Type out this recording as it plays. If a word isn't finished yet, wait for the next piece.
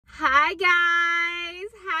Hi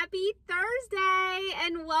guys, happy Thursday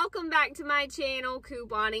and welcome back to my channel,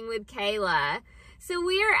 Couponing with Kayla. So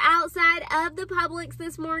we are outside of the Publix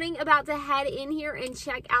this morning, about to head in here and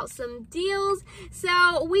check out some deals.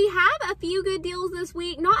 So we have a few good deals this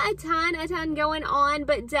week, not a ton going on,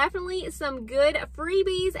 but definitely some good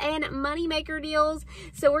freebies and moneymaker deals.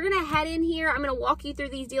 So we're gonna head in here. I'm gonna walk you through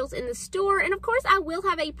these deals in the store, and of course I will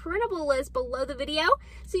have a printable list below the video,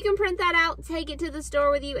 so you can print that out, take it to the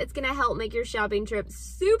store with you. It's gonna help make your shopping trip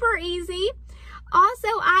super easy. Also,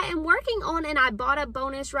 I am working on an Ibotta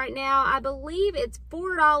bonus right now. I believe it's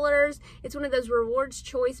 $4. It's one of those rewards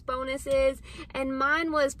choice bonuses, and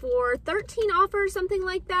mine was for 13 offers, something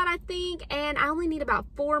like that, I think, and I only need about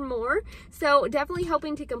 4 more. So definitely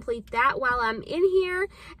hoping to complete that while I'm in here.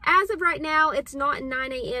 As of right now, it's not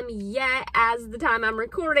 9 a.m. yet as the time I'm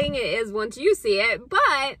recording. It is once you see it,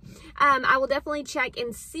 but I will definitely check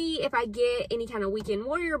and see if I get any kind of weekend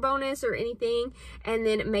warrior bonus or anything, and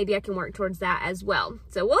then maybe I can work towards that as well.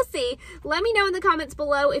 So we'll see. Let me know in the comments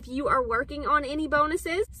below if you are working on any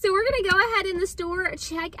bonuses. So we're gonna go ahead in the store,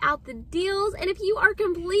 check out the deals, and if you are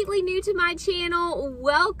completely new to my channel,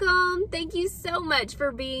 welcome. Thank you so much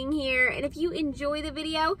for being here, and if you enjoy the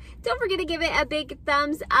video, don't forget to give it a big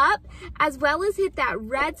thumbs up, as well as hit that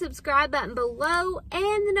red subscribe button below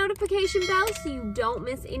and the notification bell so you don't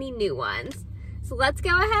miss any new ones. So let's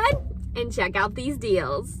go ahead and check out these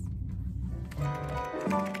deals.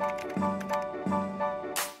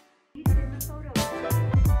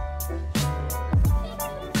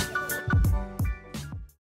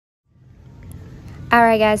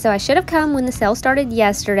 Alright guys, so I should have come when the sale started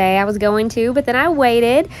yesterday. I was going to, but then I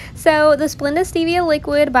waited. So the Splenda Stevia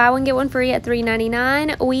Liquid, buy one get one free at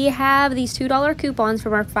 $3.99. We have these $2 coupons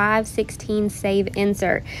from our 5/16 save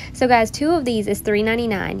insert. So guys, 2 of these is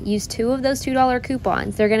 $3.99. Use 2 of those $2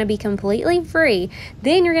 coupons. They're going to be completely free.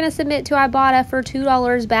 Then you're going to submit to Ibotta for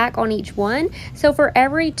 $2 back on each one. So for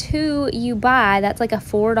every 2 you buy, that's like a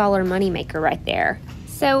 $4 moneymaker right there.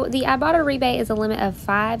 So the Ibotta rebate is a limit of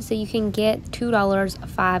 5, so you can get $2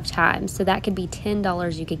 5 times. So that could be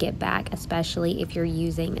 $10 you could get back, especially if you're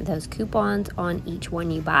using those coupons on each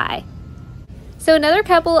one you buy. So another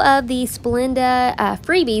couple of the Splenda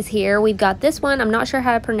freebies here. We've got this one. I'm not sure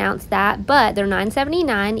how to pronounce that, but they're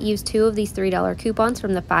 $9.79. Use 2 of these $3 coupons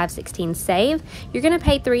from the 5/16 save. You're going to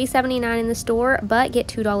pay $3.79 in the store, but get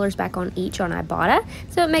 $2 back on each on Ibotta.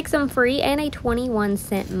 So it makes them free and a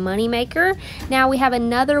 21-cent moneymaker. Now we have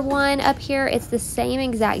another one up here. It's the same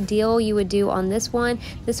exact deal you would do on this one.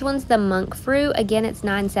 This one's the monk fruit. Again, it's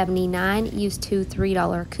 $9.79. Use 2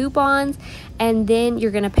 $3 coupons, and then you're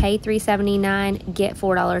going to pay $3.79. Get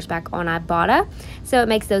 $4 back on Ibotta. So it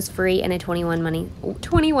makes those free and a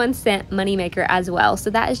 21-cent moneymaker as well. So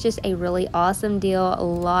that is just a really awesome deal.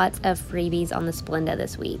 Lots of freebies on the Splenda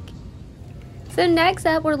this week. So next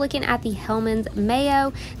up, we're looking at the Hellmann's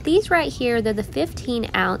Mayo. These right here, they're the 15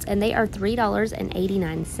 ounce and they are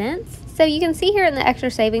 $3.89. So you can see here in the extra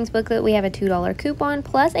savings booklet, we have a $2 coupon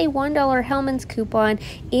plus a $1 Hellmann's coupon.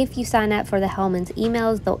 If you sign up for the Hellmann's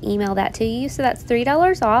emails, they'll email that to you. So that's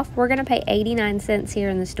 $3 off. We're going to pay 89 cents here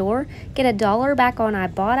in the store. Get $1 back on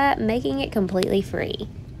Ibotta, making it completely free.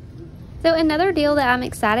 So another deal that I'm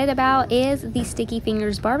excited about is the Sticky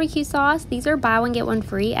Fingers barbecue sauce. These are buy one get one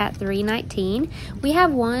free at $3.19. We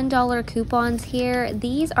have $1 coupons here.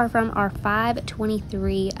 These are from our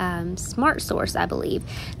 5/23 Smart Source, I believe.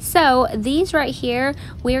 So these right here,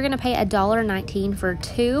 we are going to pay $1.19 for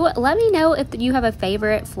 2. Let me know if you have a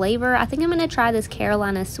favorite flavor. I think I'm going to try this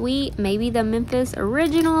Carolina Sweet, maybe the Memphis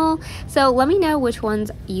Original. So let me know which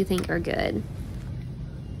ones you think are good.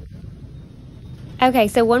 Okay,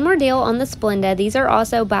 so one more deal on the Splenda. These are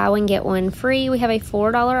also buy one get one free. We have a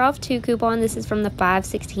 $4 off 2 coupon. This is from the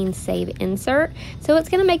 5/16 save insert. So it's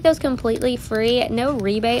going to make those completely free. No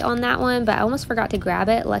rebate on that one, but I almost forgot to grab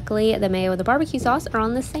it. Luckily, the mayo and the barbecue sauce are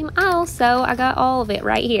on the same aisle, so I got all of it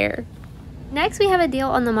right here. Next, we have a deal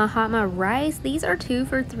on the Mahatma rice. These are 2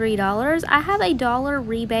 for $3. I have a $1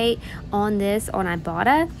 rebate on this on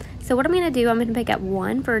Ibotta. So what I'm going to do, I'm going to pick up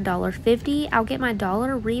 1 for $1.50. I'll get my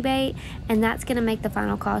 $1 rebate, and that's going to make the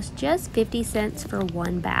final cost just 50 cents for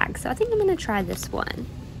 1 bag. So I think I'm going to try this one.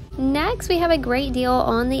 Next, we have a great deal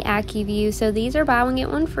on the AccuView. So these are buy one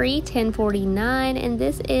get one free, $10.49, and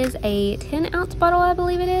this is a 10-ounce bottle, I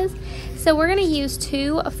believe it is. So we're going to use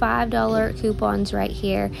 2 $5 coupons right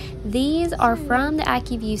here. These are from the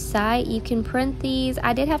AccuView site. You can print these.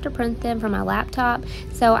 I did have to print them from my laptop,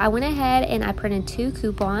 so I went ahead and I printed 2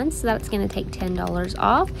 coupons, so that's going to take $10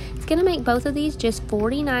 off. It's going to make both of these just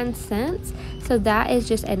 49 cents, so that is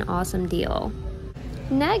just an awesome deal.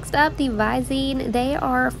 Next up, the Visine. They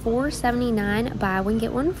are $4.79, buy one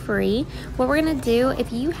get one free. What we're gonna do,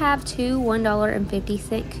 if you have two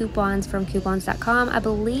 $1.50 coupons from coupons.com, I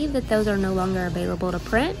believe that those are no longer available to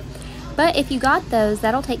print. But if you got those,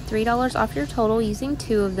 that'll take $3 off your total using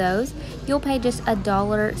two of those. You'll pay just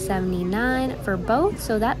 $1.79 for both,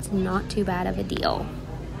 so that's not too bad of a deal.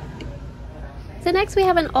 So next we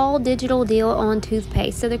have an all digital deal on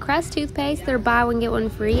toothpaste. So the Crest toothpaste, they're buy one get one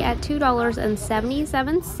free at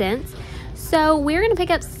 $2.77. So we're going to pick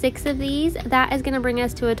up 6 of these. That is going to bring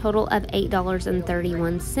us to a total of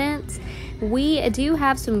 $8.31. We do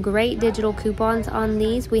have some great digital coupons on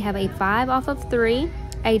these. We have a 5 off of 3,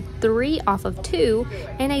 a 3 off of 2,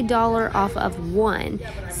 and $1 off of 1.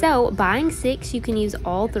 So buying 6, you can use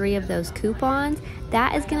all 3 of those coupons.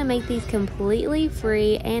 That is going to make these completely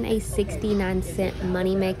free and a 69-cent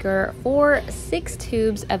moneymaker for 6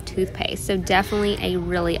 tubes of toothpaste. So definitely a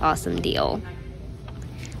really awesome deal.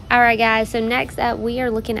 Alright guys, so next up we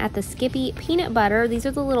are looking at the Skippy peanut butter. These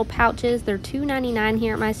are the little pouches. They're $2.99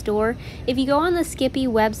 here at my store. If you go on the Skippy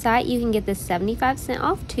website, you can get this 75%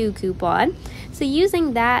 off 2 coupon. So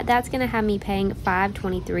using that, that's going to have me paying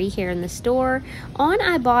 $5.23 here in the store. On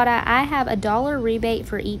Ibotta, I have a $1 rebate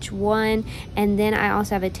for each one, and then I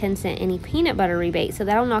also have a 10-cent any peanut butter rebate. So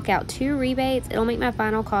that'll knock out 2 rebates. It'll make my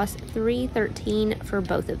final cost $3.13 for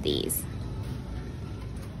both of these.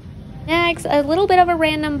 Next, a little bit of a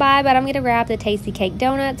random buy, but I'm going to grab the Tasty Cake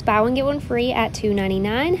Donuts. Buy one, get one free at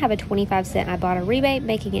 $2.99. Have a 25-cent Ibotta rebate,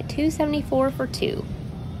 making it $2.74 for 2.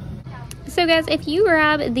 So guys, if you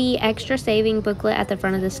grab the extra saving booklet at the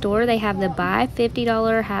front of the store, they have the buy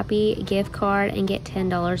 $50 happy gift card and get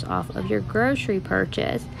 $10 off of your grocery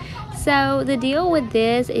purchase. So the deal with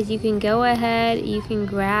this is you can go ahead, you can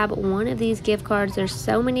grab one of these gift cards. There's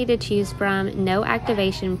so many to choose from, no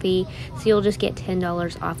activation fee, so you'll just get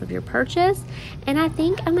 $10 off of your purchase. And I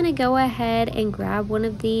think I'm going to go ahead and grab one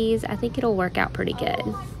of these. I think it'll work out pretty good.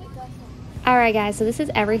 Alright guys, so this is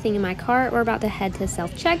everything in my cart. We're about to head to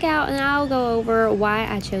self-checkout, and I'll go over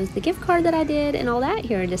why I chose the gift card that I did and all that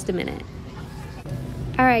here in just a minute.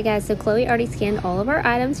 Alright guys, so Chloe already scanned all of our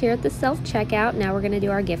items here at the self-checkout. Now we're going to do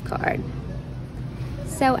our gift card.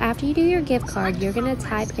 So after you do your gift card, you're going to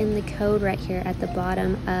type in the code right here at the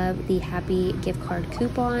bottom of the happy gift card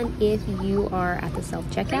coupon if you are at the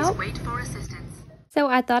self-checkout. Wait for assistance. So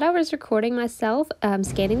I thought I was recording myself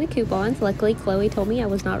scanning the coupons. Luckily, Chloe told me I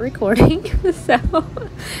was not recording. So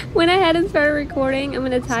went ahead and started recording. I'm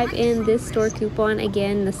going to type in this store coupon.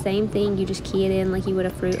 Again, the same thing. You just key it in like you would a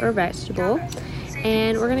fruit or vegetable.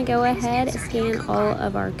 And we're going to go ahead, scan all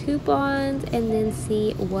of our coupons, and then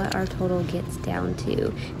see what our total gets down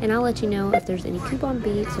to. And I'll let you know if there's any coupon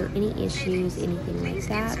beeps or any issues, anything like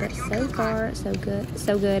that. But so far, so good.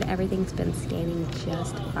 So good. Everything's been scanning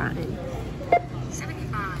just fine.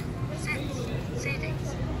 75 cents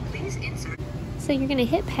savings. Please insert. So you're going to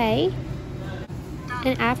hit pay.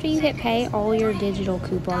 And after you hit pay, all your digital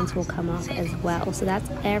coupons will come off as well. So that's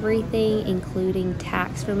everything, including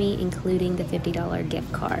tax for me, including the $50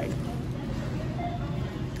 gift card.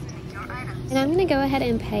 And I'm going to go ahead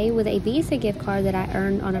and pay with a Visa gift card that I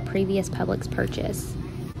earned on a previous Publix purchase.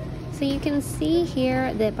 So you can see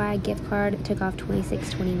here that my gift card took off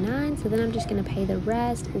 $26.29. So then I'm just going to pay the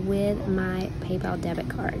rest with my PayPal debit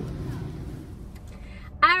card.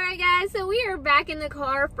 Alright guys, so we are back in the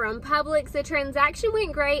car from Publix. The transaction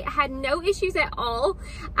went great. I had no issues at all.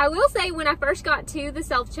 I will say when I first got to the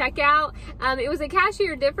self-checkout, it was a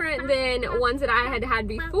cashier different than ones that I had had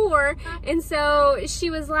before. And so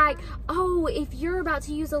she was like, oh, if you're about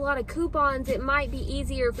to use a lot of coupons, it might be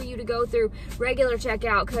easier for you to go through regular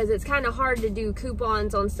checkout because it's kind of hard to do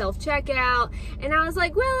coupons on self-checkout. And I was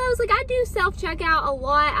like, well, I do self-checkout a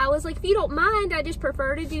lot. I was like, if you don't mind, I just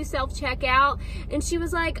prefer to do self-checkout. And she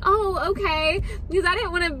was like, oh, okay, because I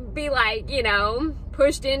didn't want to be like, you know,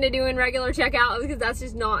 pushed into doing regular checkout because that's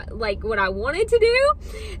just not like what I wanted to do.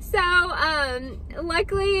 So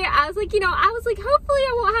luckily I was like, hopefully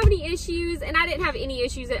I won't have any issues, and I didn't have any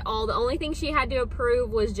issues at all. The only thing she had to approve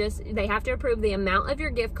was just they have to approve the amount of your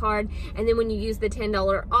gift card, and then when you use the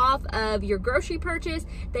 $10 off of your grocery purchase,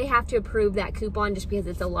 they have to approve that coupon just because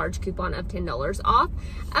it's a large coupon of $10 off.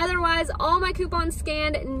 Otherwise, all my coupons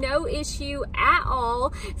scanned, no issue at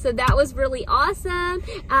all. So that was really awesome.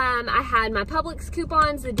 I had my Publix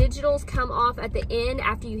coupons. The digitals come off at the end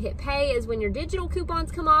after you hit pay is when your digital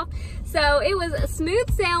coupons come off. So it was smooth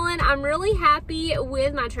sailing. I'm really happy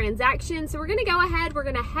with my transaction. So we're going to go ahead. We're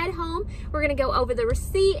going to head home. We're going to go over the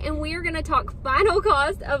receipt, and we are going to talk final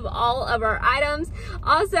cost of all of our items.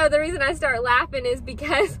 Also, the reason I start laughing is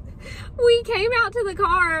because we came out to the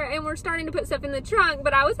car and we're starting to put stuff in the trunk,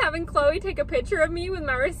 but I was having Chloe take a picture of me with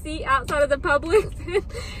my receipt outside of the Publix.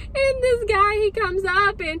 And this guy, he comes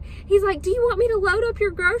up and he's like, do you want me to load up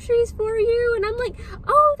your groceries for you? And I'm like,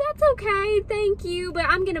 oh, that's okay, thank you, but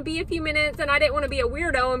I'm gonna be a few minutes. And I didn't want to be a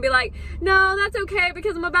weirdo and be like, no, that's okay,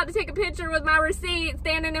 because I'm about to take a picture with my receipt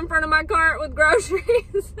standing in front of my cart with groceries.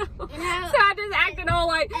 So I just acted all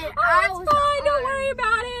like, oh, it's fine, don't worry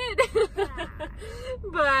about it.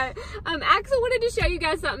 But Axel wanted to show you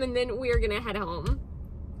guys something, and then we're gonna head home.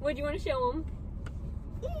 What do you want to show them?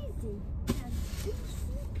 Easy. Easy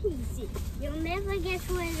peasy. You'll never guess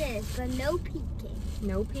what it is, but no peeking.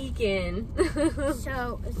 No peeking.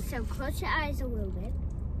 So close your eyes a little bit.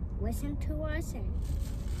 Listen to what I say.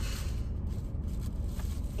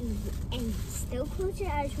 And still close your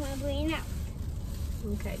eyes when I'm breathing out.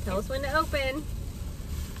 Okay, tell us when to open.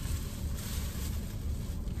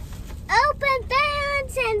 Open,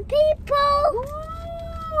 fans and people!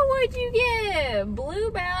 Ooh, what'd you get?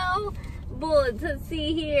 Bluebell bullets. Let's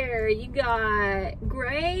see here. You got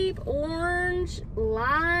grape, orange,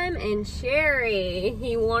 lime, and cherry.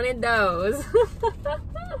 He wanted those.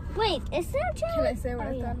 Wait, is that cherry? Can I say what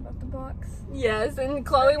I thought about the box? Yes, and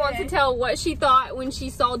Chloe wants to tell what she thought when she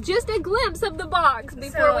saw just a glimpse of the box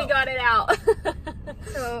before we got it out.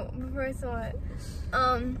 So, before I saw it,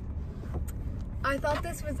 I thought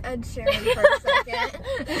this was Ed Sheeran for a second.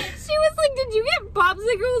 She was like, did you get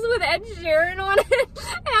popsicles with Ed Sheeran on it?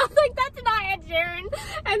 And I was like, that's not Ed Sheeran.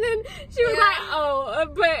 And then she was like, oh,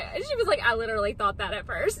 but she was like, I literally thought that at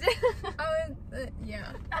first.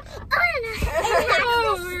 Yeah.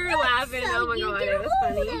 Oh, we were laughing. So oh my you god, can it was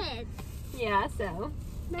hold funny. it. Yeah, so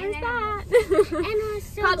there's And that. And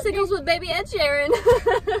also, Popsicles with baby Ed Sheeran.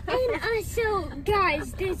 and also,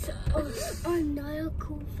 guys, there's another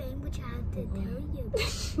cool thing which I have to tell you.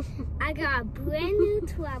 I got a brand new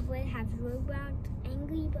tablet, has Roblox,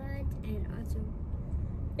 Angry Birds, and also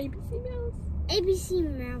ABC Mouse. ABC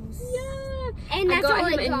Mouse. Yeah. And that's I all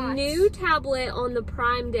got him it a costs. new tablet on the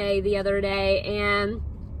Prime Day the other day, and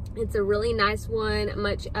it's a really nice one,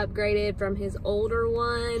 much upgraded from his older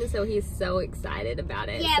one, so he's so excited about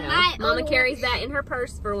it. Yeah, so my Mama older carries that in her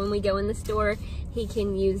purse for when we go in the store. He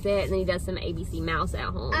can use it, and then he does some ABC Mouse at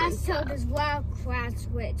home. and So stuff. there's Wildcrats,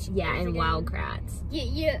 which Yeah, is and again- Wildcrats.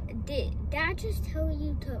 Did I just tell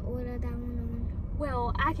you to order that one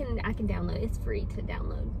Well, I can download. It's free to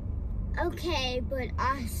download. on? Okay, but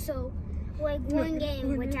also, like one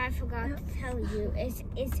game which I forgot to tell you is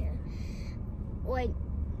like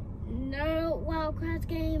no Wildcrats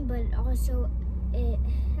game, but also it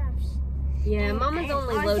has. Yeah, And- Mama's and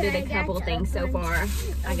only also loaded a I couple got things so bunch far.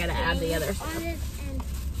 I of gotta add the other games stuff. on it, and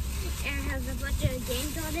it has a bunch of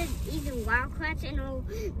games on it, even Wildcrats and all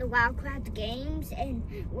the Wildcrats games, and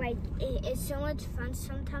like it's so much fun.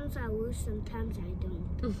 Sometimes I lose, sometimes I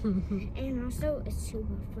don't, and also it's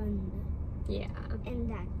super fun. Yeah. And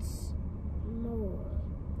that's more.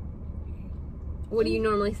 What do you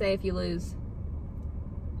normally say if you lose?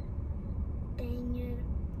 Dang it.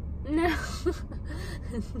 No.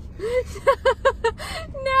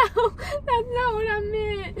 No, that's not what I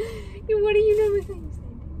meant. What do you normally say?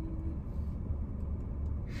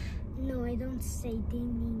 No, I don't say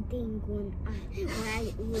ding ding ding when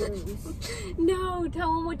I lose. No,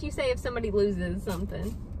 tell them what you say if somebody loses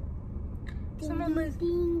something. Ding Someone ding lose.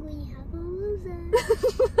 ding, we have a loser.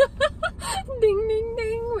 Ding, ding,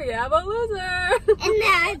 ding, we have a loser. And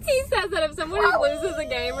that's He says that if somebody loses a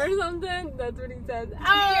game or something, that's what he says. Oh, you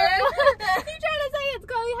trying to say it's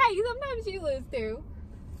Chloe? Hey, sometimes you lose too.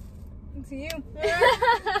 It's you.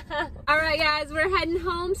 All right, guys, we're heading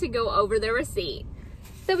home to go over the receipt.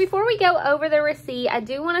 So before we go over the receipt, I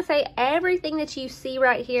do want to say everything that you see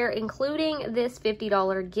right here, including this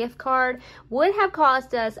 $50 gift card, would have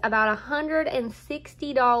cost us about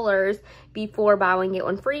 $160 before buy one get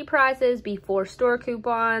one free prices, before store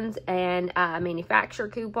coupons and manufacturer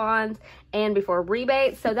coupons, and before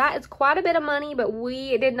rebates. So that is quite a bit of money, but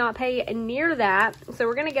we did not pay near that. So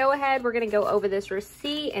we're going to go ahead, we're going to go over this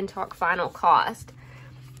receipt and talk final cost.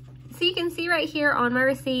 So you can see right here on my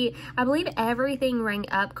receipt, I believe everything rang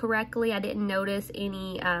up correctly. I didn't notice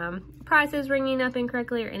any prices ringing up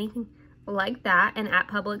incorrectly or anything like that. And at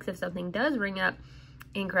Publix, if something does ring up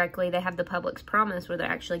incorrectly, they have the Publix promise where they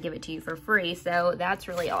actually give it to you for free. So that's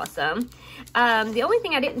really awesome. The only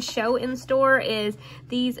thing I didn't show in store is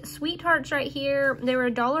these sweet tarts right here. They were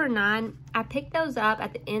 $1.09. I picked those up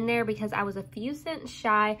at the end there because I was a few cents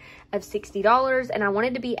shy of $60, and I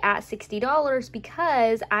wanted to be at $60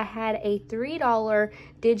 because I had a $3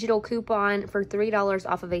 digital coupon for $3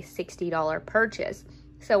 off of a $60 purchase.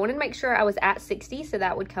 So I wanted to make sure I was at $60, so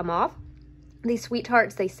that would come off. these sweet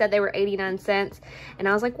tarts. They said they were 89 cents. And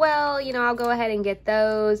I was like, well, you know, I'll go ahead and get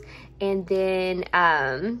those. And then,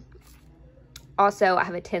 also, I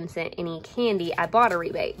have a 10-cent any candy Ibotta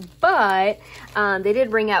rebate, but they did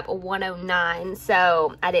bring up 109,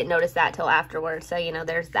 so I didn't notice that till afterwards. So, you know,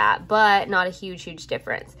 there's that, but not a huge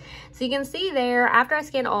difference. So you can see there, after I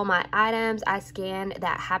scanned all my items, I scanned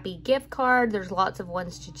that happy gift card. There's lots of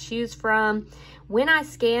ones to choose from. When I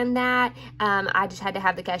scanned that, I just had to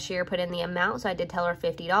have the cashier put in the amount, so I did tell her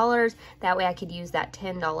 $50. That way I could use that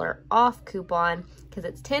 $10 off coupon, because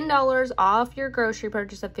it's $10 off your grocery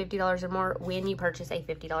purchase of $50 or more when you purchase a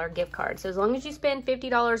 $50 gift card. So as long as you spend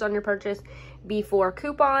 $50 on your purchase before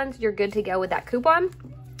coupons, you're good to go with that coupon.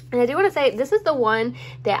 And I do want to say, this is the one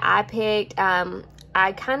that I picked.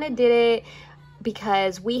 I kind of did it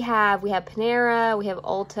because we have Panera, we have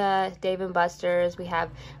Ulta, Dave & Buster's, we have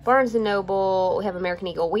Barnes & Noble, we have American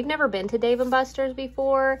Eagle. We've never been to Dave & Buster's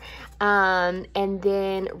before. And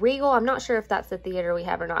then Regal, I'm not sure if that's the theater we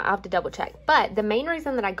have or not. I'll have to double check. But the main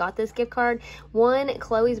reason that I got this gift card, one,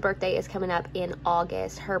 Chloe's birthday is coming up in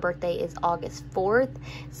August. Her birthday is August 4th.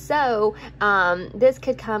 So this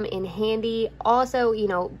could come in handy. Also, you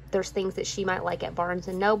know, there's things that she might like at Barnes &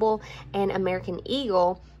 Noble and American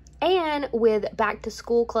Eagle. And with back to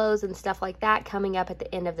school clothes and stuff like that coming up at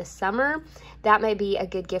the end of the summer, that may be a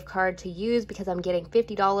good gift card to use because I'm getting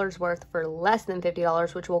 $50 worth for less than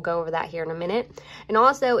 $50, which we'll go over that here in a minute. And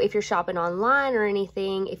also, if you're shopping online or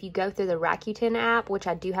anything, if you go through the Rakuten app, which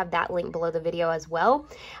I do have that link below the video as well,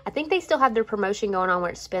 I think they still have their promotion going on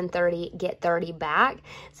where it's spend 30, get 30 back.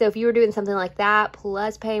 So if you were doing something like that,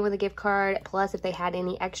 plus paying with a gift card, plus if they had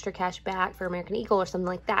any extra cash back for American Eagle or something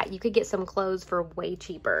like that, you could get some clothes for way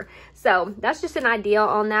cheaper. So that's just an idea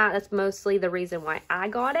on that. That's mostly the reason why I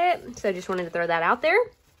got it. So just wanted to throw that out there.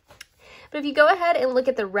 But if you go ahead and look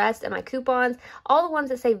at the rest of my coupons, all the ones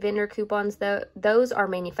that say vendor coupons, those are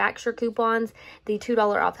manufacturer coupons. The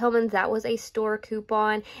 $2 off Hellman's, that was a store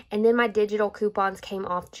coupon. And then my digital coupons came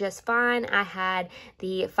off just fine. I had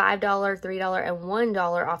the $5, $3, and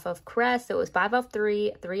 $1 off of Crest. So it was 5 off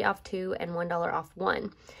 3, 3 off 2, and $1 off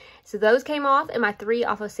 1. So those came off, and my 3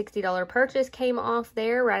 off of $60 purchase came off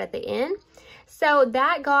there right at the end. So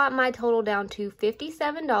that got my total down to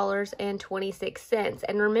 $57.26.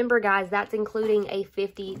 And remember, guys, that's including a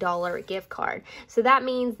 $50 gift card. So that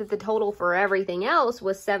means that the total for everything else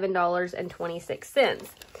was $7.26.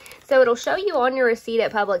 So it'll show you on your receipt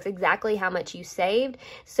at Publix exactly how much you saved.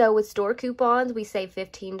 So with store coupons, we saved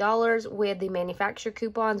 $15. With the manufacturer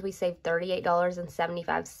coupons, we saved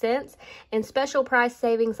 $38.75. And special price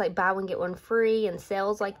savings like buy one, get one free and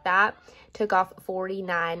sales like that took off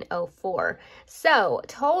 $49.04. So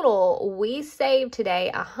total, we saved today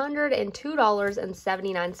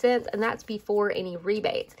 $102.79, and that's before any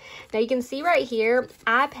rebates. Now you can see right here,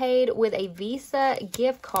 I paid with a Visa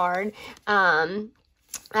gift card.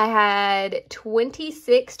 I had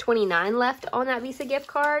 $26.29 left on that Visa gift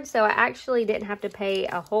card, so I actually didn't have to pay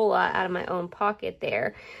a whole lot out of my own pocket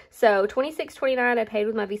there. So $26.29 I paid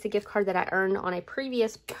with my Visa gift card that I earned on a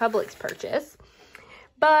previous Publix purchase.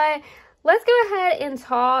 But let's go ahead and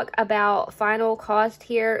talk about final cost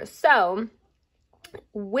here. So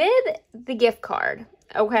with the gift card,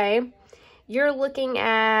 okay, you're looking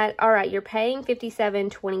at, all right, you're paying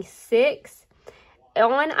 $57.26.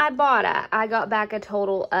 On Ibotta, I got back a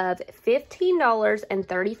total of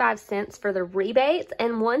 $15.35 for the rebates.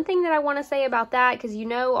 And one thing that I want to say about that, because you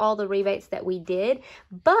know all the rebates that we did,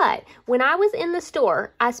 but when I was in the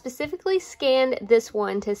store, I specifically scanned this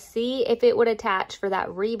one to see if it would attach for that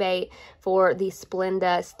rebate for the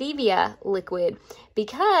Splenda Stevia liquid,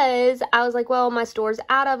 because I was like, well, my store's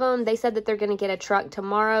out of them. They said that they're going to get a truck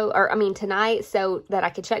tomorrow, or I mean tonight, so that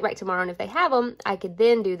I could check back tomorrow, and if they have them, I could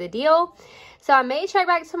then do the deal. So I may check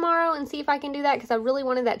back tomorrow and see if I can do that, because I really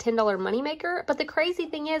wanted that $10 moneymaker. But the crazy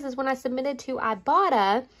thing is when I submitted to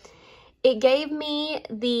Ibotta, it gave me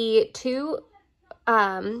the two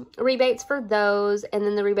rebates for those, and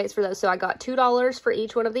then the rebates for those. So I got $2 for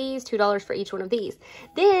each one of these, $2 for each one of these.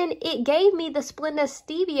 Then it gave me the Splenda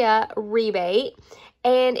Stevia rebate,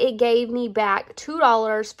 and it gave me back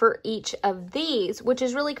 $2 for each of these, which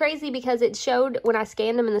is really crazy because it showed when I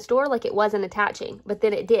scanned them in the store like it wasn't attaching, but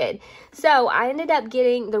then it did. So I ended up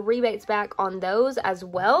getting the rebates back on those as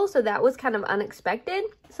well, so that was kind of unexpected.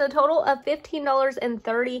 So a total of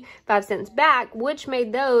 $15.35 back, which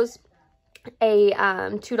made those a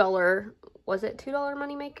 $2, was it $2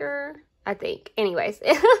 moneymaker? I think. Anyways,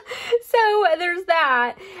 so there's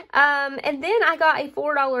that. And then I got a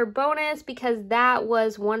 $4 bonus because that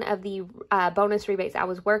was one of the bonus rebates I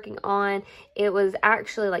was working on. It was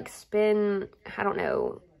actually like spend, I don't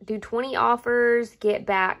know, do 20 offers, get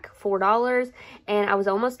back $4. And I was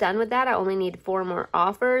almost done with that. I only needed 4 more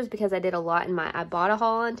offers because I did a lot in my Ibotta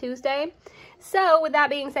haul on Tuesday. So with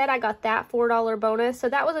that being said, I got that $4 bonus. So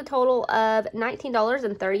that was a total of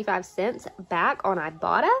 $19.35 back on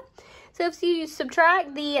Ibotta. So if you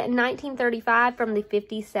subtract the $19.35 from the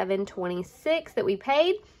 $57.26 that we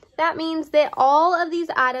paid, that means that all of these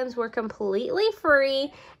items were completely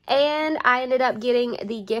free, and I ended up getting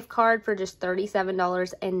the gift card for just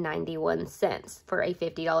 $37.91 for a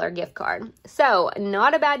 $50 gift card. So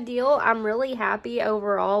not a bad deal. I'm really happy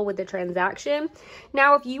overall with the transaction.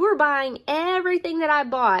 Now, if you were buying everything that I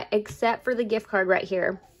bought except for the gift card right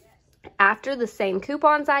here, after the same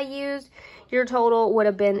coupons I used, your total would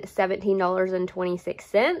have been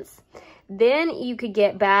 $17.26. Then you could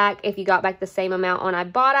get back, if you got back the same amount on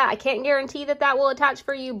Ibotta. I can't guarantee that that will attach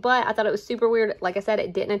for you, but I thought it was super weird. Like I said,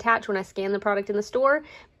 it didn't attach when I scanned the product in the store,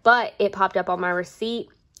 but it popped up on my receipt.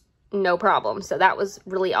 No problem. So that was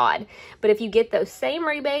really odd. But if you get those same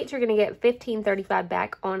rebates, you're going to get $15.35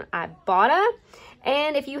 back on Ibotta.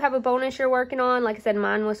 And if you have a bonus you're working on, like I said,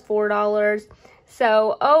 mine was $4.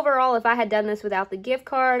 So overall, if I had done this without the gift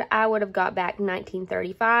card, I would have got back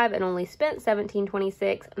 $19.35 and only spent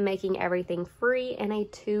 $17.26, making everything free and a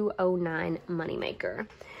 $2.09 moneymaker.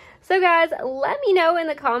 So guys, let me know in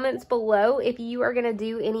the comments below if you are going to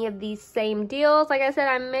do any of these same deals. Like I said,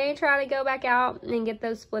 I may try to go back out and get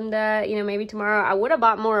those Splenda, you know, maybe tomorrow. I would have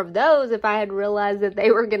bought more of those if I had realized that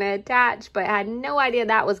they were going to attach, but I had no idea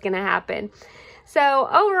that was going to happen. So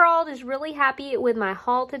overall, just really happy with my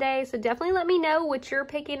haul today. So definitely let me know what you're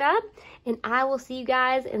picking up, and I will see you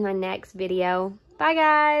guys in my next video. Bye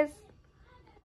guys.